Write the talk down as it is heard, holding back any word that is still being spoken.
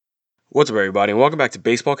What's up, everybody, and welcome back to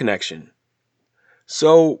Baseball Connection.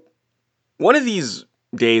 So, one of these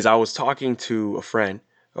days, I was talking to a friend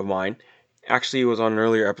of mine. Actually, it was on an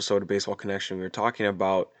earlier episode of Baseball Connection. We were talking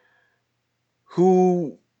about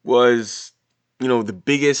who was, the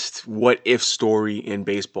biggest what if story in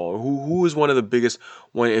baseball. Who is one of the biggest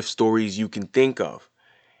what if stories you can think of?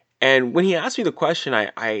 And when he asked me the question,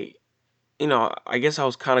 I guess I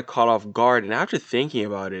was kind of caught off guard. And after thinking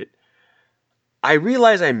about it, I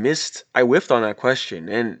realized I whiffed on that question.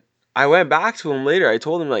 And I went back to him later. I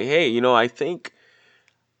told him, like, hey, I think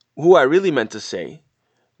who I really meant to say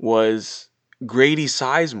was Grady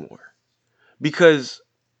Sizemore. Because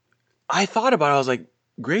I thought about it, I was like,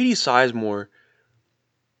 Grady Sizemore,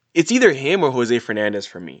 it's either him or Jose Fernandez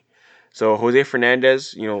for me. So Jose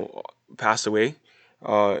Fernandez, passed away,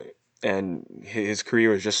 uh, and his career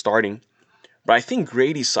was just starting. But I think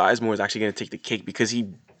Grady Sizemore is actually going to take the cake because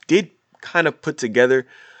he did kind of put together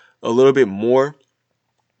a little bit more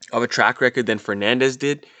of a track record than Fernandez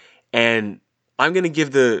did. And I'm going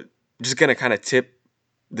to just going to kind of tip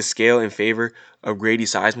the scale in favor of Grady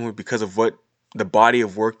Sizemore because of what the body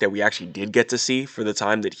of work that we actually did get to see for the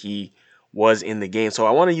time that he was in the game. So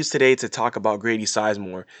I want to use today to talk about Grady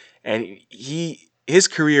Sizemore. And his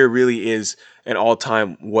career really is an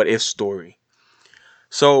all-time what-if story.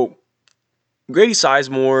 So Grady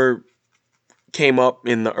Sizemore came up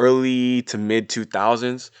in the early to mid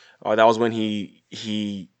 2000s. That was when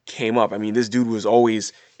he came up. I mean, this dude was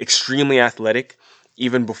always extremely athletic,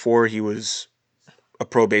 even before he was a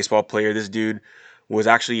pro baseball player. This dude was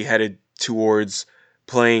actually headed towards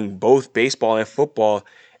playing both baseball and football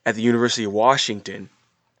at the University of Washington.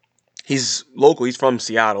 He's local. He's from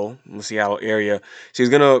Seattle, in the Seattle area. So he's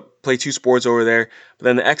gonna play two sports over there. But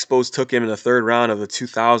then the Expos took him in the third round of the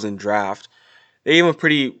 2000 draft. They gave him a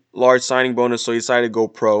pretty large signing bonus, so he decided to go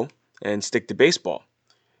pro and stick to baseball.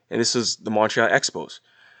 And this is the Montreal Expos.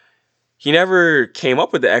 He never came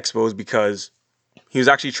up with the Expos because he was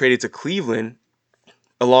actually traded to Cleveland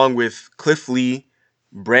along with Cliff Lee,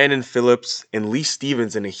 Brandon Phillips, and Lee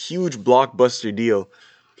Stevens in a huge blockbuster deal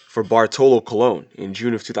for Bartolo Colon in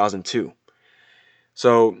June of 2002.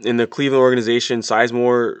 So in the Cleveland organization,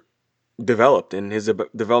 Sizemore developed, and his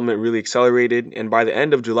development really accelerated. And by the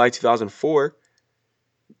end of July 2004,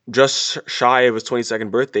 just shy of his 22nd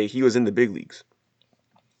birthday, he was in the big leagues.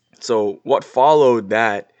 So what followed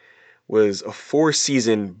that was a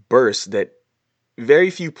four-season burst that very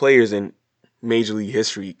few players in Major League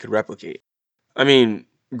history could replicate. I mean,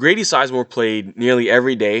 Grady Sizemore played nearly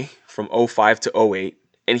every day from '05 to '08,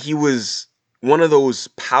 and he was one of those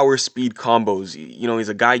power speed combos. He's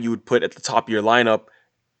a guy you would put at the top of your lineup,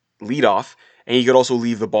 lead off, and he could also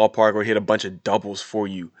leave the ballpark or hit a bunch of doubles for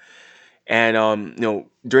you. And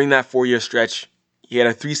during that 4-year stretch, he had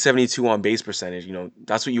a 372 on base percentage.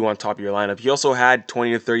 That's what you want top of your lineup. He also had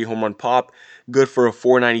 20 to 30 home run pop, good for a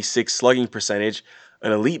 496 slugging percentage,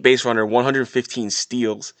 an elite base runner, 115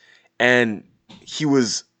 steals, and he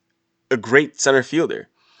was a great center fielder.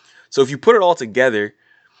 So if you put it all together,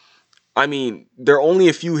 I mean, there are only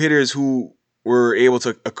a few hitters who were able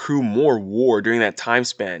to accrue more WAR during that time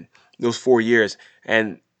span, those 4 years,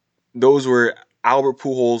 and those were Albert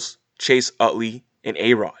Pujols, Chase Utley, and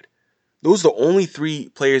A-Rod. Those are the only three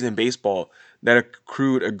players in baseball that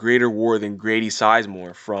accrued a greater WAR than Grady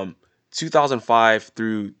Sizemore from 2005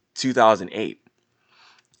 through 2008.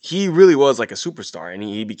 He really was like a superstar, and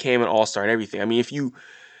he became an all-star and everything. I mean, if you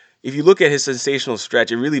look at his sensational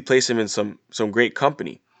stretch, it really placed him in some great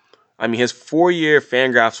company. I mean, his 4-year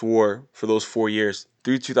Fangraphs WAR for those 4 years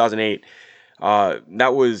through 2008,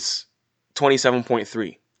 that was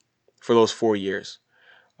 27.3 for those 4 years.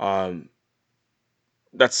 Um,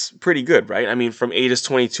 that's pretty good, right? I mean, from ages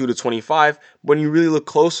 22 to 25, when you really look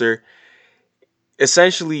closer,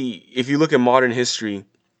 essentially, if you look at modern history,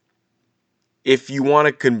 if you want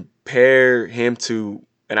to compare him to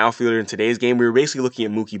an outfielder in today's game, we were basically looking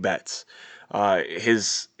at Mookie Betts.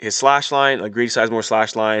 His slash line, like Grady Sizemore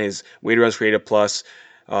slash line, his weighted runs created plus,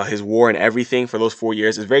 his WAR and everything for those 4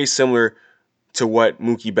 years is very similar to what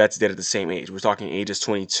Mookie Betts did at the same age. We're talking ages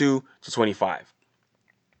 22 to 25.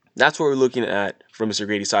 That's what we're looking at for Mr.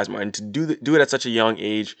 Grady Sizemore, and to do it at such a young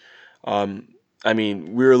age, um, I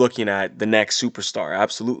mean, we were looking at the next superstar,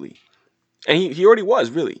 absolutely, and he already was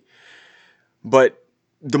really. But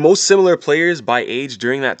the most similar players by age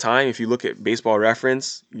during that time, if you look at Baseball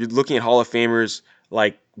Reference, you're looking at Hall of Famers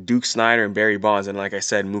like Duke Snider and Barry Bonds, and like I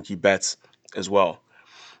said, Mookie Betts as well.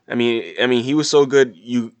 I mean, he was so good.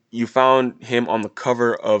 You found him on the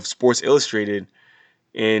cover of Sports Illustrated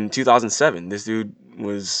in 2007. This dude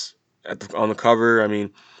was on the cover. I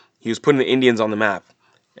mean, he was putting the Indians on the map,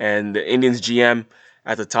 and the Indians GM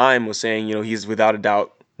at the time was saying, he's without a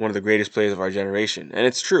doubt one of the greatest players of our generation, and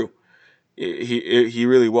it's true. He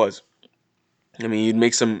really was. I mean, he'd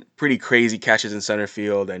make some pretty crazy catches in center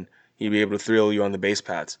field, and he'd be able to thrill you on the base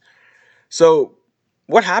paths. So,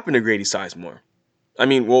 what happened to Grady Sizemore? I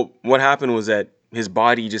mean, well, what happened was that his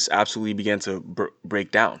body just absolutely began to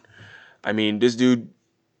break down. I mean, this dude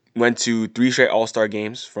went to 3 straight All-Star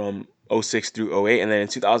games from '06 through '08, and then in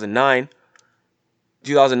 2009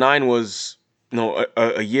 was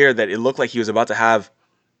a year that it looked like he was about to have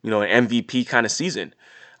an MVP kind of season.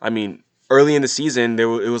 I mean, early in the season it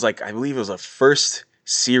was like, I believe it was a first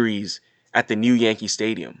series at the new Yankee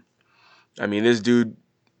Stadium. I mean, this dude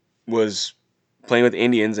was playing with the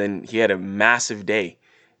Indians, and he had a massive day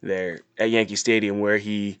there at Yankee Stadium where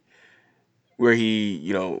he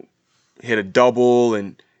hit a double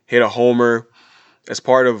and hit a homer as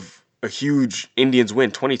part of a huge Indians win,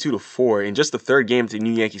 22-4, in just the third game to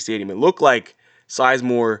New Yankee Stadium. It looked like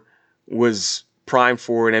Sizemore was primed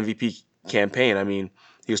for an MVP campaign. I mean,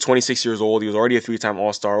 he was 26 years old. He was already a 3-time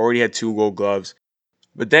All-Star, already had 2 Gold Gloves.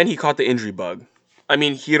 But then he caught the injury bug. I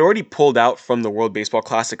mean, he had already pulled out from the World Baseball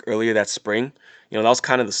Classic earlier that spring. That was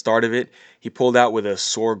kind of the start of it. He pulled out with a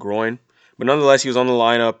sore groin. But nonetheless, he was on the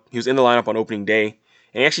lineup. He was in the lineup on opening day.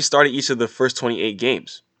 And he actually started each of the first 28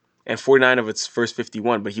 games and 49 of its first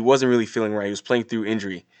 51. But he wasn't really feeling right. He was playing through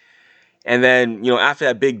injury. And then, after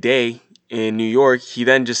that big day in New York, he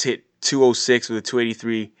then just hit 206 with a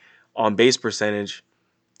 283 on base percentage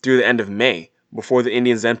through the end of May before the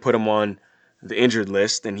Indians then put him on the injured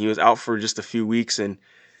list, and he was out for just a few weeks. And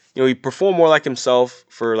he performed more like himself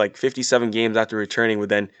for like 57 games after returning, but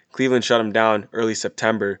then Cleveland shut him down early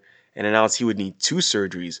September and announced he would need 2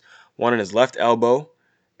 surgeries, one on his left elbow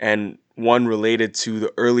and one related to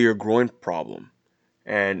the earlier groin problem.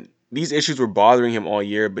 And these issues were bothering him all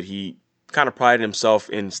year, but he kind of prided himself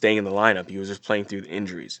in staying in the lineup. He was just playing through the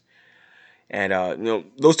injuries. And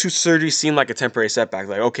those 2 surgeries seemed like a temporary setback.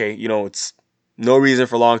 Like, okay, it's no reason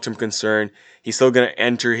for long-term concern. He's still going to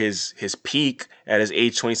enter his peak at his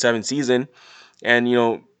age 27 season. And,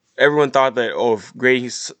 everyone thought that, if Grady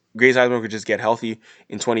Sizemore could just get healthy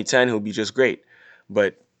in 2010, he'll be just great.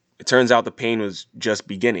 But it turns out the pain was just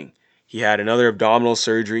beginning. He had another abdominal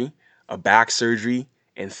surgery, a back surgery,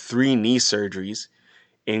 and 3 knee surgeries,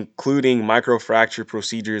 including microfracture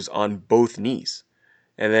procedures on both knees.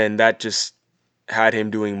 And then that just had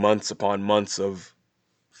him doing months upon months of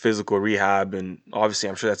physical rehab, and obviously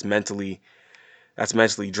I'm sure that's mentally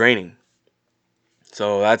draining.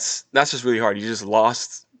 So that's just really hard. You just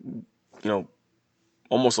lost,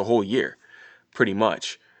 almost a whole year, pretty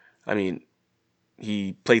much. I mean,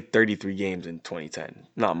 he played 33 games in 2010,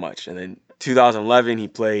 not much. And then 2011 he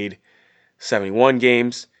played 71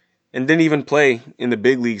 games and didn't even play in the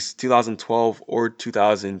big leagues 2012 or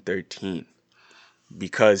 2013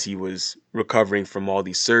 because he was recovering from all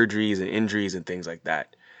these surgeries and injuries and things like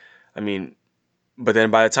that. I mean, but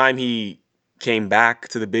then by the time he came back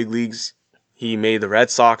to the big leagues, he made the Red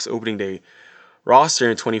Sox opening day roster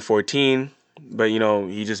in 2014, but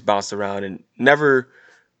he just bounced around and never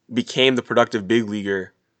became the productive big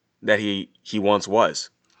leaguer that he once was.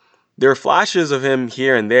 There were flashes of him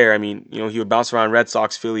here and there. I mean, he would bounce around Red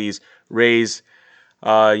Sox, Phillies, Rays,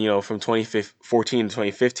 from 2014 to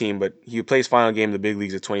 2015, but he played his final game in the big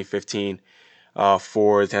leagues in 2015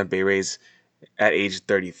 for the Tampa Bay Rays at age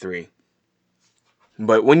 33.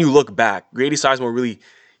 But when you look back, Grady Sizemore really,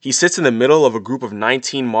 he sits in the middle of a group of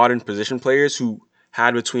 19 modern position players who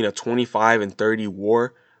had between a 25 and 30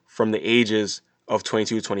 WAR from the ages of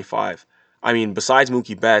 22 to 25. I mean, besides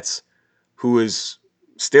Mookie Betts, who is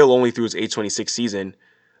still only through his age 26 season,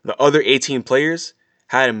 the other 18 players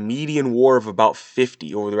had a median WAR of about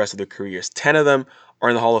 50 over the rest of their careers. 10 of them are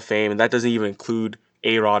in the Hall of Fame, and that doesn't even include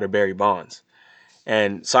A-Rod or Barry Bonds.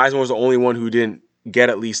 And Sizemore was the only one who didn't get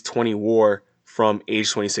at least 20 WAR from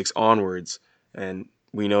age 26 onwards, and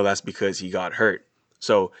we know that's because he got hurt.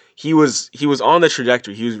 So he was on the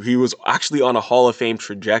trajectory. He was actually on a Hall of Fame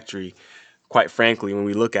trajectory. Quite frankly, when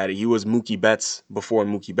we look at it, he was Mookie Betts before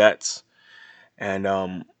Mookie Betts,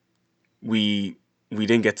 and we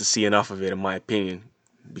didn't get to see enough of it, in my opinion,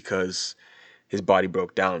 because his body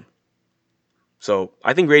broke down. So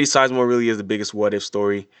I think Grady Sizemore really is the biggest what if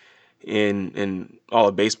story in all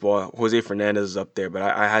of baseball. Jose Fernandez is up there, but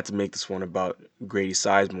I had to make this one about Grady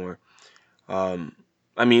Sizemore.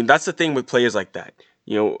 I mean, that's the thing with players like that.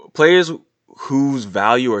 Players whose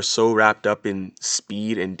value are so wrapped up in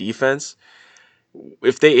speed and defense,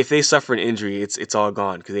 if they suffer an injury, it's all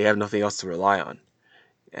gone because they have nothing else to rely on.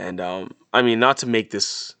 And I mean, not to make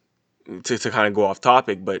this to kind of go off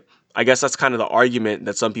topic, but I guess that's kind of the argument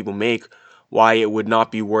that some people make why it would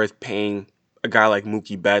not be worth paying a guy like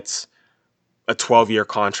Mookie Betts a 12-year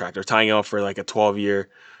contract, or tying up for like a 12-year,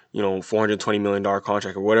 $420 million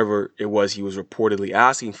contract, or whatever it was he was reportedly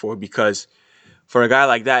asking for. Because for a guy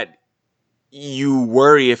like that, you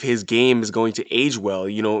worry if his game is going to age well.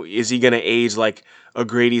 Is he going to age like a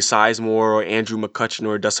Grady Sizemore or Andrew McCutchen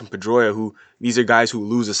or Dustin Pedroia, who these are guys who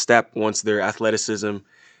lose a step once their athleticism,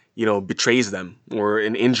 betrays them, or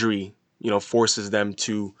an injury, forces them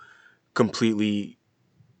to completely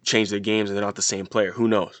change their games and they're not the same player. Who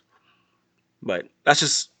knows? But that's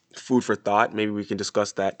just food for thought. Maybe we can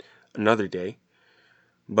discuss that another day.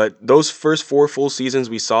 But those first 4 full seasons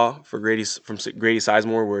we saw from Grady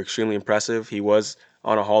Sizemore were extremely impressive. He was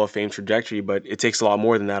on a Hall of Fame trajectory, but it takes a lot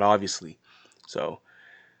more than that, obviously. So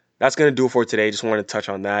that's going to do it for today. Just wanted to touch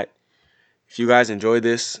on that. If you guys enjoyed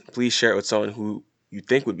this, please share it with someone who you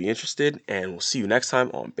think would be interested, and we'll see you next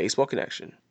time on Baseball Connection.